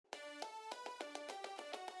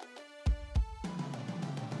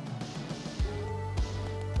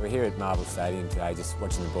We're here at Marvel Stadium today just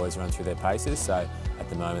watching the boys run through their paces. So at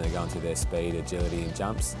the moment they're going through their speed, agility and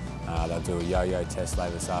jumps. They'll do a yo-yo test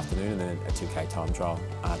later this afternoon and then a 2K time trial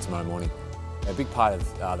tomorrow morning. A big part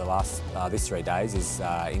of this 3 days is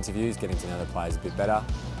interviews, getting to know the players a bit better.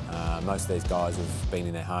 Most of these guys have been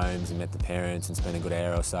in their homes and met the parents and spent a good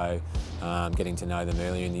hour or so getting to know them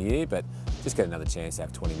earlier in the year, but just get another chance to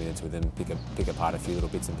have 20 minutes with them, pick apart a few little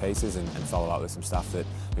bits and pieces and follow up with some stuff that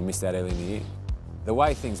we missed out early in the year. The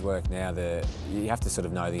way things work now, you have to sort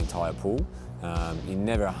of know the entire pool. You're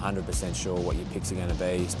never 100% sure what your picks are going to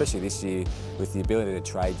be, especially this year with the ability to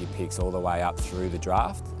trade your picks all the way up through the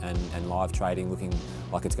draft and live trading looking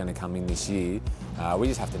like it's going to come in this year. We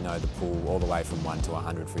just have to know the pool all the way from 1 to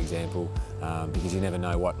 100, for example, because you never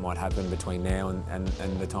know what might happen between now and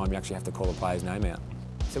the time you actually have to call a player's name out.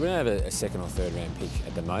 So we don't have a second or third round pick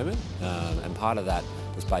at the moment, and part of that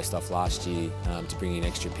was based off last year to bring in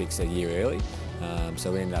extra picks a year early.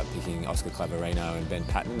 So we ended up picking Oscar Claverino and Ben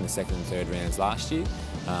Patton in the second and third rounds last year.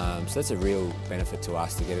 So that's a real benefit to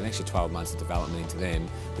us to get an extra 12 months of development into them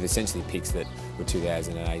with essentially picks that were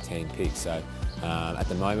 2018 picks. So at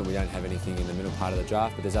the moment we don't have anything in the middle part of the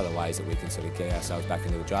draft, but there's other ways that we can sort of get ourselves back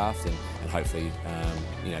into the draft and hopefully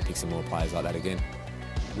pick some more players like that again.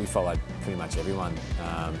 We followed pretty much everyone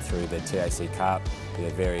through the TAC Cup, the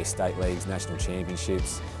various state leagues, national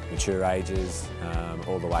championships, mature ages,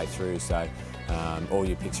 all the way through. So all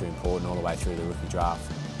your picks are important all the way through the rookie draft.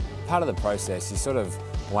 Part of the process is sort of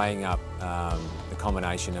weighing up the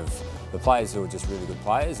combination of the players who are just really good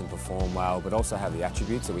players and perform well, but also have the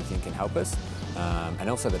attributes that we think can help us, and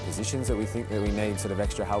also the positions that we think that we need sort of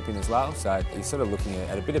extra help in as well. So you're sort of looking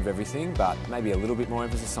at a bit of everything, but maybe a little bit more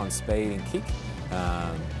emphasis on speed and kick.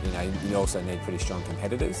 You also need pretty strong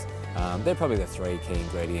competitors. They're probably the 3 key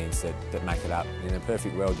ingredients that make it up. In a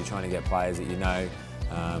perfect world, you're trying to get players that you know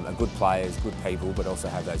are good players, good people, but also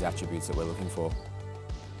have those attributes that we're looking for.